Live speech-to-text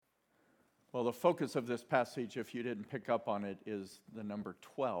Well, the focus of this passage, if you didn't pick up on it, is the number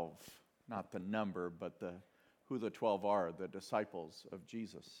 12. Not the number, but who the 12 are, the disciples of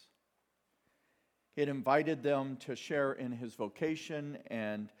Jesus. It invited them to share in his vocation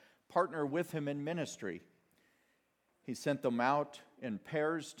and partner with him in ministry. He sent them out in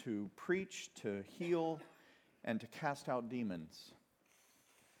pairs to preach, to heal, and to cast out demons.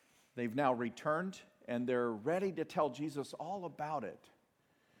 They've now returned, and they're ready to tell Jesus all about it.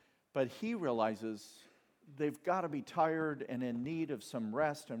 But he realizes they've got to be tired and in need of some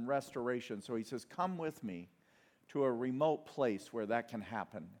rest and restoration. So he says, come with me to a remote place where that can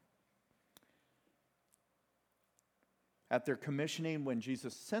happen. At their commissioning, when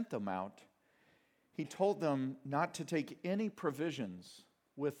Jesus sent them out, he told them not to take any provisions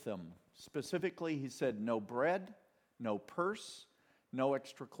with them. Specifically, he said, no bread, no purse, no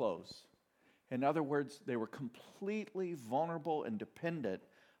extra clothes. In other words, they were completely vulnerable and dependent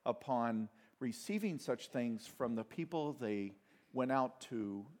upon receiving such things from the people they went out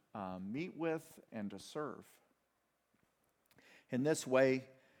to meet with and to serve. In this way,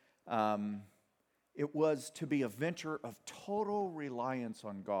 it was to be a venture of total reliance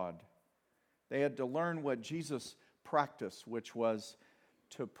on God. They had to learn what Jesus practiced, which was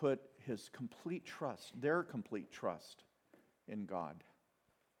to put his complete trust, their complete trust in God,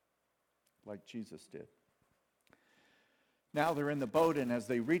 like Jesus did. Now they're in the boat, and as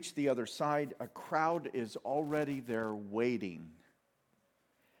they reach the other side, a crowd is already there waiting.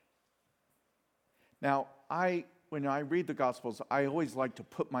 Now, when I read the Gospels, I always like to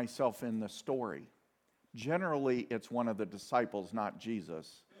put myself in the story. Generally, it's one of the disciples, not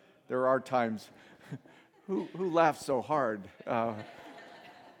Jesus. There are times, who laughs so hard?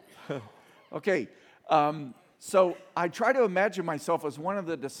 Okay, so I try to imagine myself as one of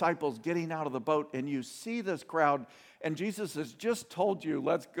the disciples getting out of the boat, and you see this crowd, and Jesus has just told you,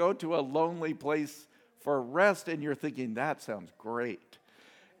 let's go to a lonely place for rest, and you're thinking, that sounds great.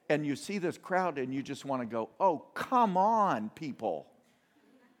 And you see this crowd, and you just want to go, oh, come on, people.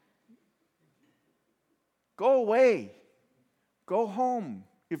 Go away. Go home.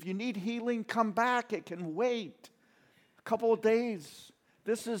 If you need healing, come back. It can wait a couple of days.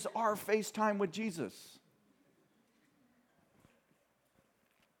 This is our FaceTime with Jesus.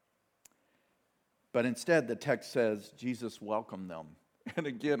 But instead, the text says, Jesus welcomed them. And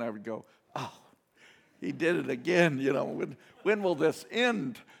again, I would go, oh, he did it again. When will this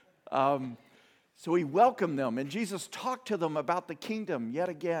end? So he welcomed them, and Jesus talked to them about the kingdom yet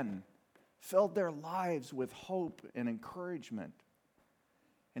again, filled their lives with hope and encouragement.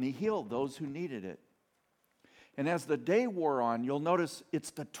 And he healed those who needed it. And as the day wore on, you'll notice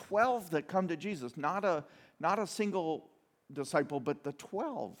it's the 12 that come to Jesus, not a single disciple, but the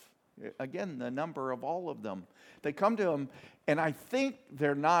 12. Again, the number of all of them. They come to him, and I think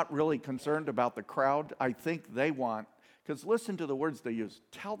they're not really concerned about the crowd. I think they want, because listen to the words they use.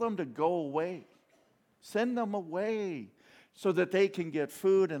 Tell them to go away. Send them away so that they can get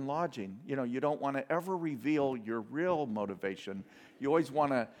food and lodging. You don't want to ever reveal your real motivation. You always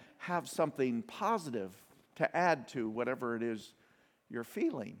want to have something positive to add to whatever it is you're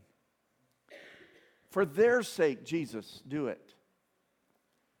feeling. For their sake, Jesus, do it.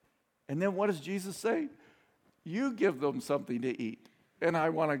 And then what does Jesus say? You give them something to eat. And I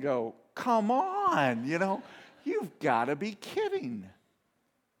want to go, come on, you've got to be kidding.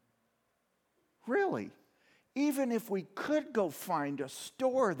 Really? Even if we could go find a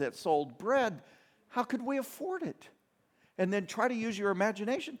store that sold bread, how could we afford it? And then try to use your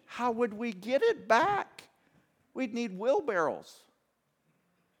imagination. How would we get it back? We'd need wheelbarrows.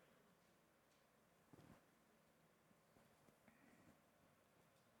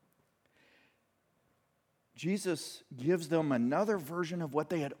 Jesus gives them another version of what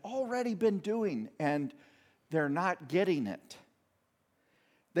they had already been doing, and they're not getting it.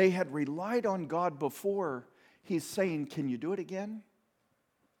 They had relied on God before. He's saying, can you do it again?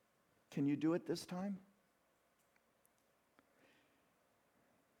 Can you do it this time?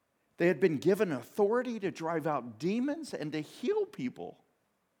 They had been given authority to drive out demons and to heal people.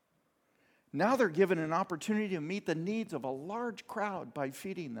 Now they're given an opportunity to meet the needs of a large crowd by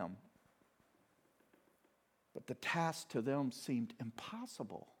feeding them. But the task to them seemed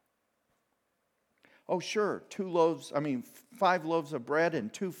impossible. Oh, sure, 5 loaves of bread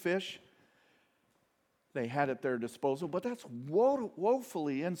and 2 fish they had at their disposal, but that's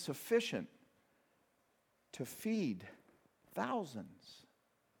woefully insufficient to feed thousands.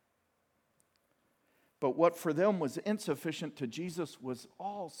 But what for them was insufficient to Jesus was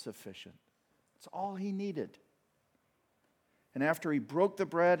all sufficient. It's all he needed. And after he broke the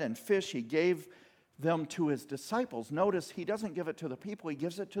bread and fish, he gave them to his disciples. Notice he doesn't give it to the people, he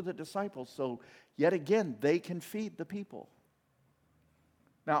gives it to the disciples. So yet again, they can feed the people.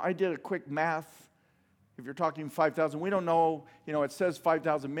 Now, I did a quick math. If you're talking 5,000, we don't know, it says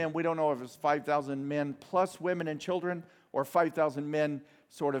 5,000 men. We don't know if it's 5,000 men plus women and children, or 5,000 men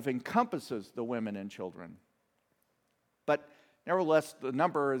sort of encompasses the women and children. But nevertheless, the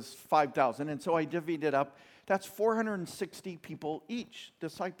number is 5,000, and so I divvied it up. That's 460 people each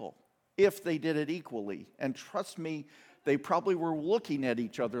disciple, if they did it equally. And trust me, they probably were looking at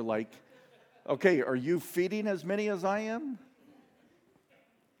each other like, okay, are you feeding as many as I am?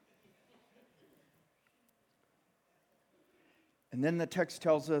 And then the text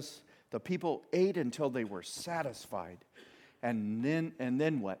tells us the people ate until they were satisfied. And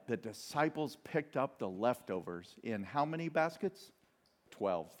then what? The disciples picked up the leftovers in how many baskets?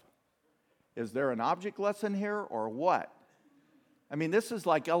 12. Is there an object lesson here or what? I mean, this is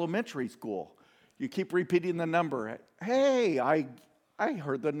like elementary school. You keep repeating the number. Hey, I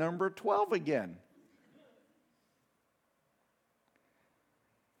heard the number 12 again.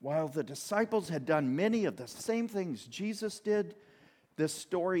 While the disciples had done many of the same things Jesus did, this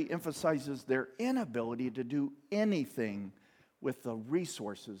story emphasizes their inability to do anything with the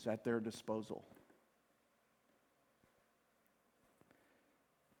resources at their disposal.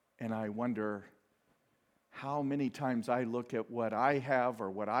 And I wonder how many times I look at what I have or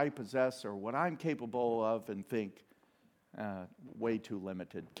what I possess or what I'm capable of and think, way too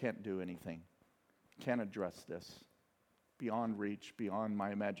limited, can't do anything, can't address this, beyond reach, beyond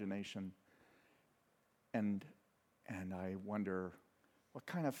my imagination. And I wonder, what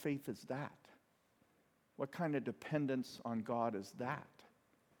kind of faith is that? What kind of dependence on God is that?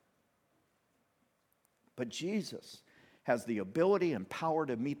 But Jesus has the ability and power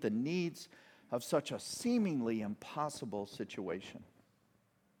to meet the needs of such a seemingly impossible situation.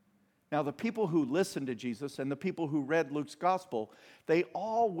 Now, the people who listened to Jesus and the people who read Luke's gospel, they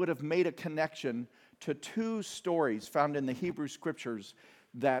all would have made a connection to two stories found in the Hebrew scriptures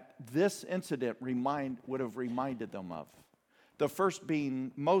that this incident would have reminded them of. The first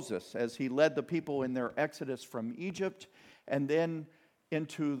being Moses, as he led the people in their exodus from Egypt and then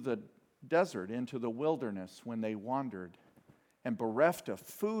into the desert, into the wilderness when they wandered. And bereft of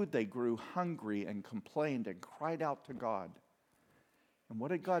food, they grew hungry and complained and cried out to God. And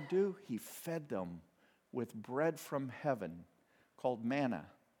what did God do? He fed them with bread from heaven called manna.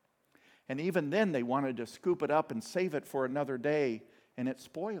 And even then they wanted to scoop it up and save it for another day, and it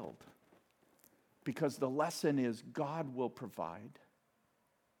spoiled. Because the lesson is God will provide.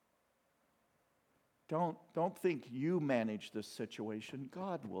 Don't think you manage this situation.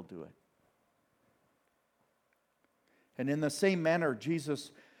 God will do it. And in the same manner,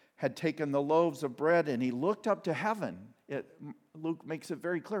 Jesus had taken the loaves of bread and he looked up to heaven. Luke makes it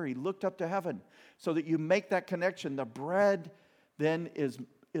very clear. He looked up to heaven so that you make that connection. The bread then is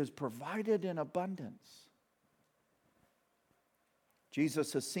provided in abundance.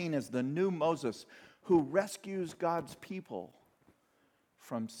 Jesus is seen as the new Moses who rescues God's people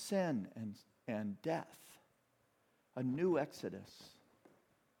from sin and death. A new Exodus.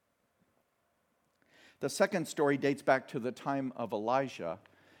 The second story dates back to the time of Elijah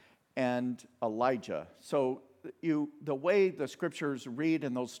and Elijah. So the way the scriptures read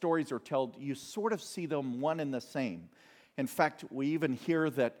and those stories are told, you sort of see them one and the same. In fact, we even hear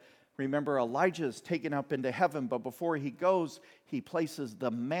that, remember, Elijah is taken up into heaven, but before he goes, he places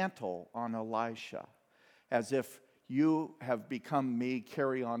the mantle on Elisha, as if you have become me,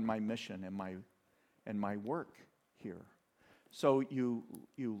 carry on my mission and my work here. So you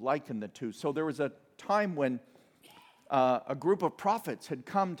liken the two. So there was a time when a group of prophets had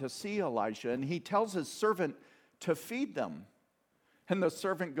come to see Elijah, and he tells his servant to feed them. And the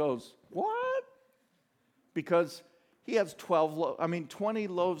servant goes, "What?" Because he has 20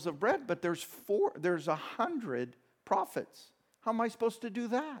 loaves of bread, but there's 100 prophets. How am I supposed to do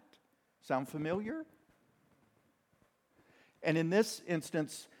that? Sound familiar? And in this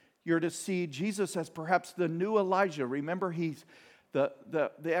instance, you're to see Jesus as perhaps the new Elijah. Remember,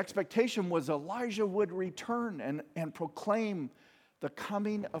 the expectation was Elijah would return and proclaim the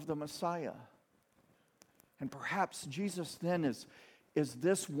coming of the Messiah. And perhaps Jesus then is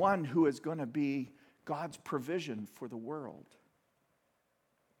this one who is going to be God's provision for the world.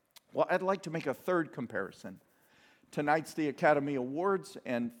 Well, I'd like to make a third comparison. Tonight's the Academy Awards,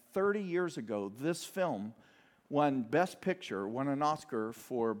 and 30 years ago, this film won Best Picture, won an Oscar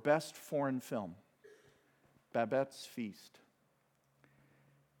for Best Foreign Film, Babette's Feast.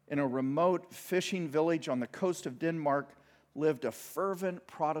 In a remote fishing village on the coast of Denmark lived a fervent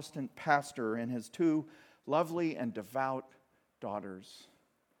Protestant pastor and his two lovely and devout daughters.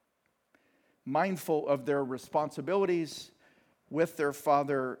 mindful of their responsibilities with their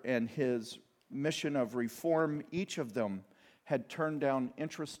father and his mission of reform, each of them had turned down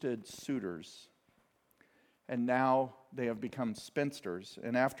interested suitors. And now they have become spinsters.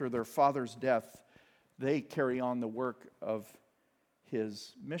 And after their father's death, they carry on the work of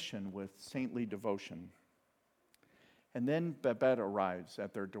his mission with saintly devotion. And then Babette arrives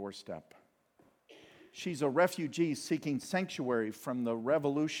at their doorstep. She's a refugee seeking sanctuary from the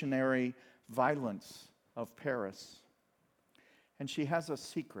revolutionary violence of Paris. And she has a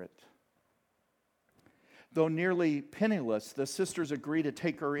secret. Though nearly penniless, the sisters agree to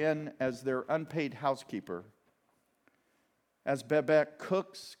take her in as their unpaid housekeeper. As Babette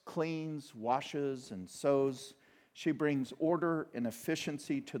cooks, cleans, washes, and sews, she brings order and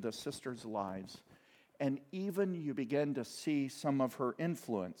efficiency to the sisters' lives. And even you begin to see some of her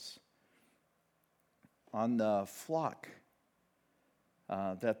influence on the flock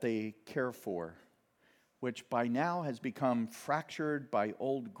that they care for, which by now has become fractured by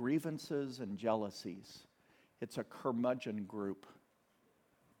old grievances and jealousies. It's a curmudgeon group.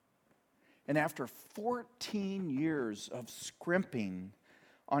 And after 14 years of scrimping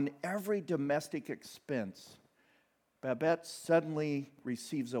on every domestic expense, Babette suddenly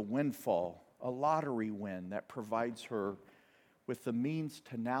receives a windfall, a lottery win that provides her with the means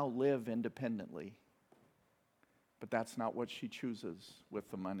to now live independently. But that's not what she chooses with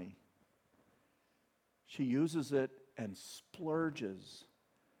the money. She uses it and splurges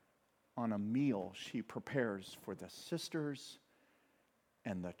on a meal she prepares for the sisters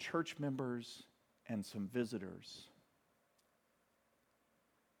and the church members and some visitors.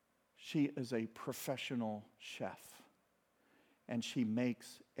 She is a professional chef, and she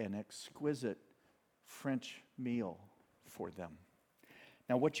makes an exquisite French meal for them.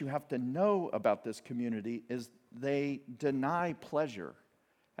 Now, what you have to know about this community is they deny pleasure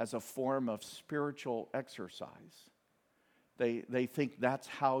as a form of spiritual exercise. They think that's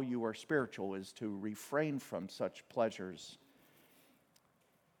how you are spiritual, is to refrain from such pleasures.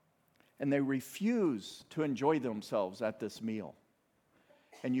 And they refuse to enjoy themselves at this meal.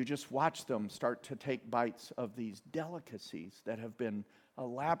 And you just watch them start to take bites of these delicacies that have been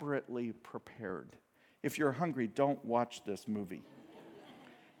elaborately prepared. If you're hungry, don't watch this movie.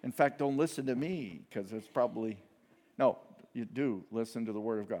 In fact, don't listen to me, because it's probably... No, you do listen to the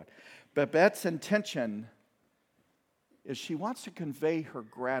Word of God. Babette's intention is she wants to convey her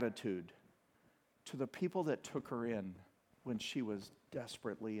gratitude to the people that took her in when she was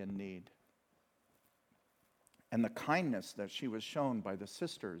desperately in need, and the kindness that she was shown by the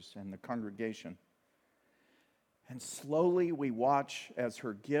sisters and the congregation. And slowly we watch as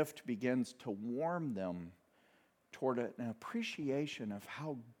her gift begins to warm them toward an appreciation of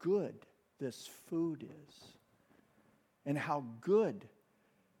how good this food is and how good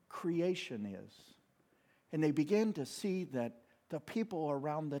creation is. And they begin to see that the people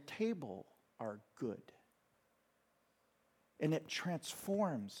around the table are good. And it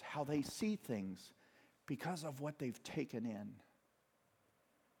transforms how they see things because of what they've taken in.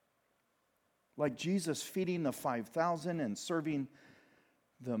 Like Jesus feeding the 5,000 and serving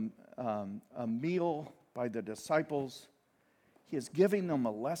them a meal by the disciples, he is giving them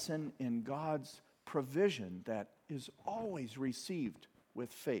a lesson in God's provision that is always received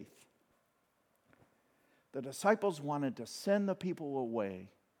with faith. The disciples wanted to send the people away,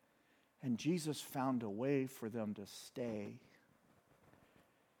 and Jesus found a way for them to stay.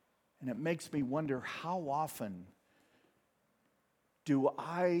 And it makes me wonder, how often do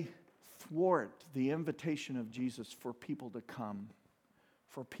I thwart the invitation of Jesus for people to come,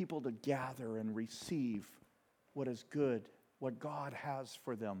 for people to gather and receive what is good, what God has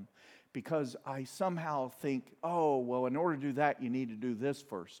for them? Because I somehow think, oh, well, in order to do that, you need to do this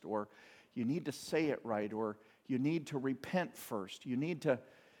first, or you need to say it right, or you need to repent first. You need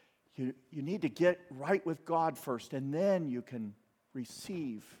to get right with God first, and then you can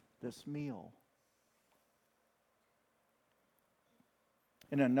receive this meal.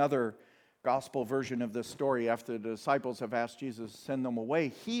 In another gospel version of this story, after the disciples have asked Jesus to send them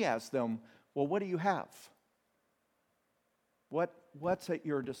away, he asked them, well, what do you have? What's at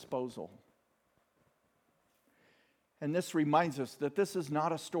your disposal? And this reminds us that this is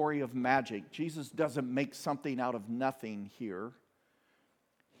not a story of magic. Jesus doesn't make something out of nothing here.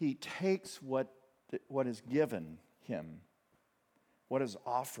 He takes what is given him, what is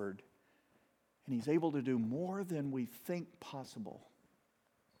offered, and he's able to do more than we think possible.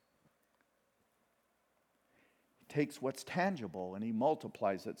 He takes what's tangible and he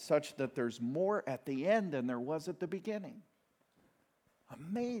multiplies it such that there's more at the end than there was at the beginning.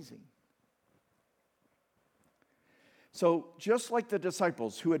 Amazing. So just like the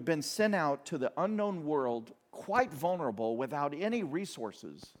disciples who had been sent out to the unknown world, quite vulnerable, without any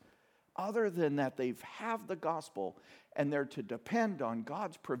resources, other than that they have the gospel and they're to depend on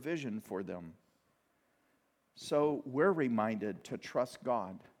God's provision for them. So we're reminded to trust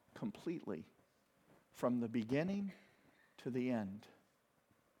God completely from the beginning to the end.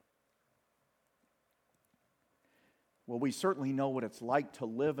 Well, we certainly know what it's like to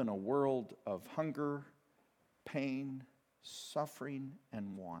live in a world of hunger, pain, suffering,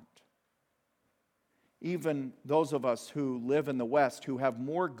 and want. Even those of us who live in the West, who have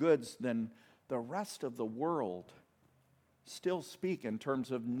more goods than the rest of the world, still speak in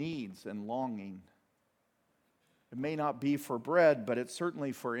terms of needs and longing. It may not be for bread, but it's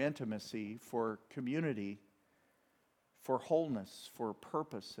certainly for intimacy, for community, for wholeness, for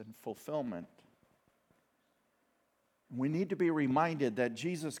purpose and fulfillment. We need to be reminded that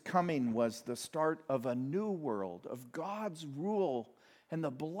Jesus' coming was the start of a new world, of God's rule and the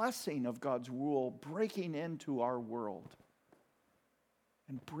blessing of God's rule breaking into our world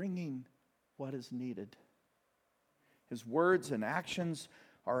and bringing what is needed. His words and actions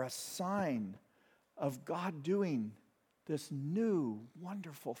are a sign of God doing this new,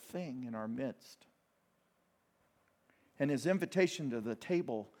 wonderful thing in our midst. And his invitation to the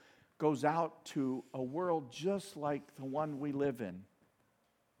table goes out to a world just like the one we live in,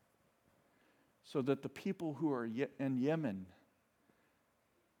 so that the people who are in Yemen,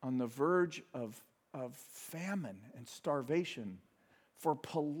 on the verge of famine and starvation for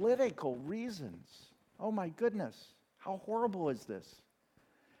political reasons, oh my goodness, how horrible is this?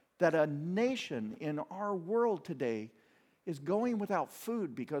 That a nation in our world today is going without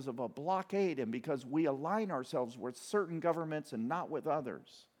food because of a blockade and because we align ourselves with certain governments and not with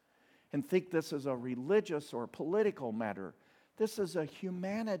others, and think this is a religious or political matter. This is a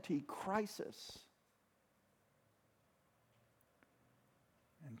humanity crisis.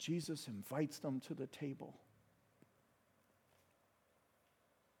 And Jesus invites them to the table.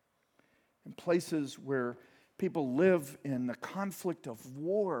 In places where people live in the conflict of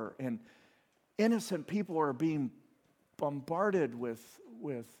war and innocent people are being bombarded with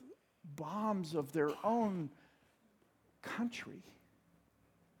bombs of their own country.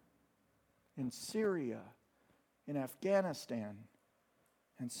 In Syria, in Afghanistan,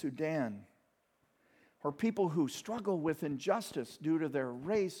 and Sudan. Or people who struggle with injustice due to their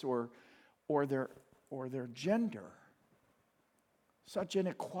race or their gender. Such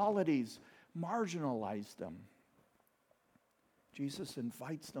inequalities marginalize them. Jesus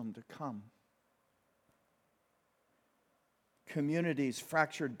invites them to come. Communities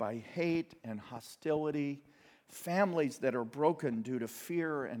fractured by hate and hostility, families that are broken due to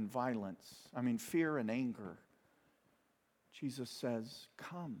fear and violence. Fear and anger. Jesus says,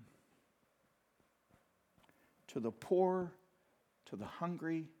 come. To the poor, to the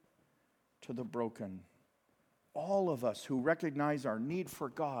hungry, to the broken. All of us who recognize our need for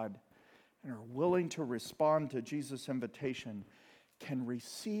God and are willing to respond to Jesus' invitation can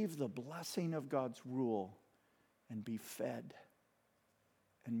receive the blessing of God's rule and be fed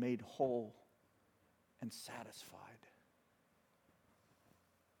and made whole and satisfied.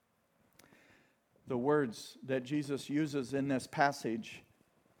 The words that Jesus uses in this passage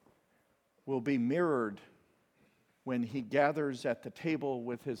will be mirrored when he gathers at the table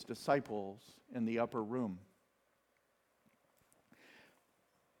with his disciples in the upper room.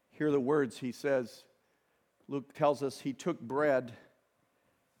 Hear the words he says. Luke tells us he took bread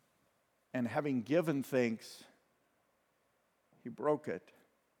and having given thanks, he broke it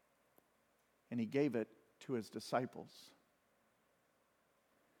and he gave it to his disciples.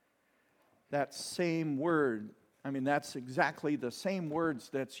 That same word, that's exactly the same words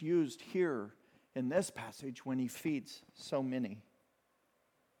that's used here in this passage when he feeds so many.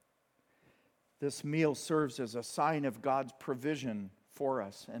 This meal serves as a sign of God's provision for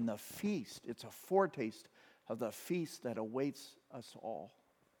us, and the feast, it's a foretaste of the feast that awaits us all.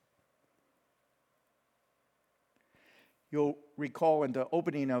 You'll recall in the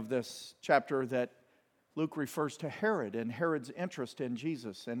opening of this chapter that Luke refers to Herod and Herod's interest in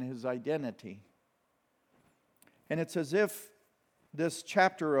Jesus and his identity. And it's as if this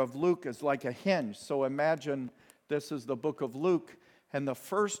chapter of Luke is like a hinge. So imagine this is the book of Luke, and the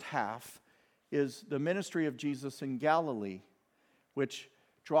first half is the ministry of Jesus in Galilee, which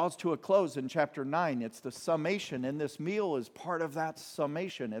draws to a close in chapter 9. It's the summation, and this meal is part of that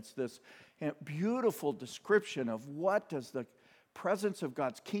summation. It's this beautiful description of what does the presence of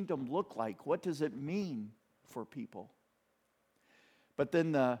God's kingdom look like? What does it mean for people? But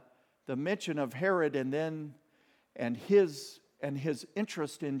then the mention of Herod and his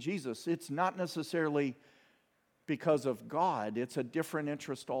interest in Jesus, it's not necessarily because of God, it's a different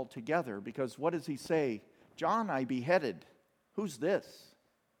interest altogether. Because what does he say? John I beheaded. Who's this?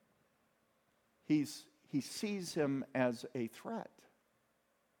 He sees him as a threat.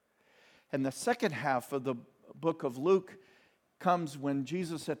 And the second half of the book of Luke comes when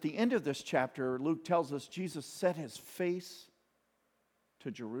Jesus, at the end of this chapter, Luke tells us Jesus set his face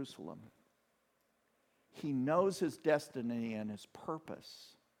to Jerusalem. He knows his destiny and his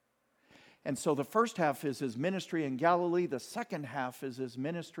purpose. And so the first half is his ministry in Galilee. The second half is his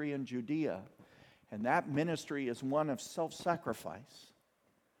ministry in Judea. And that ministry is one of self-sacrifice,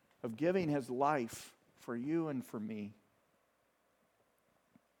 of giving his life for you and for me.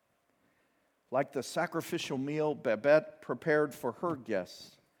 Like the sacrificial meal Babette prepared for her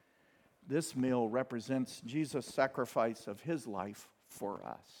guests, this meal represents Jesus' sacrifice of his life for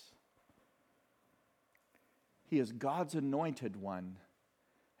us. He is God's anointed one,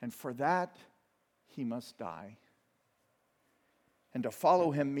 and for that, he must die. And to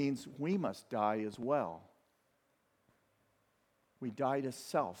follow him means we must die as well. We die to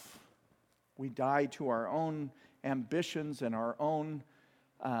self. We die to our own ambitions and our own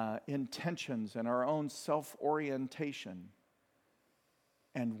intentions and our own self-orientation.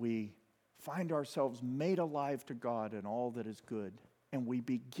 And we find ourselves made alive to God and all that is good. And we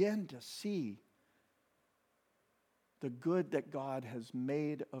begin to see the good that God has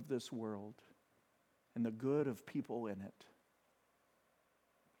made of this world and the good of people in it.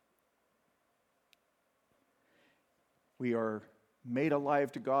 We are made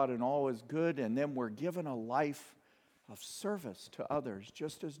alive to God and all is good, and then we're given a life of service to others,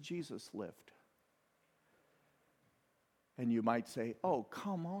 just as Jesus lived. And you might say, oh,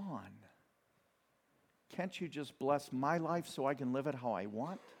 come on. Can't you just bless my life so I can live it how I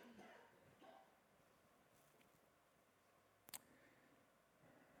want?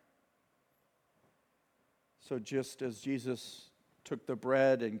 So just as Jesus took the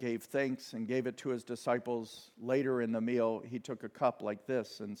bread and gave thanks and gave it to his disciples, later in the meal, he took a cup like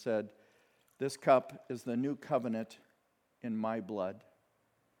this and said, "This cup is the new covenant in my blood.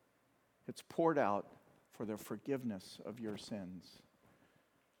 It's poured out for the forgiveness of your sins.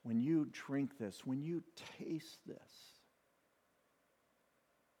 When you drink this, when you taste this,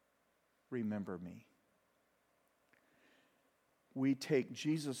 remember me." We take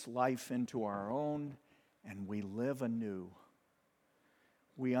Jesus' life into our own and we live anew.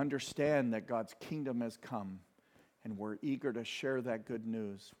 We understand that God's kingdom has come, and we're eager to share that good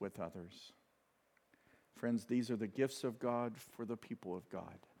news with others. Friends, these are the gifts of God for the people of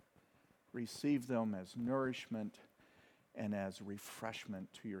God. Receive them as nourishment and as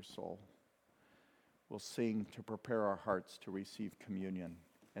refreshment to your soul. We'll sing to prepare our hearts to receive communion,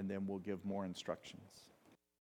 and then we'll give more instructions.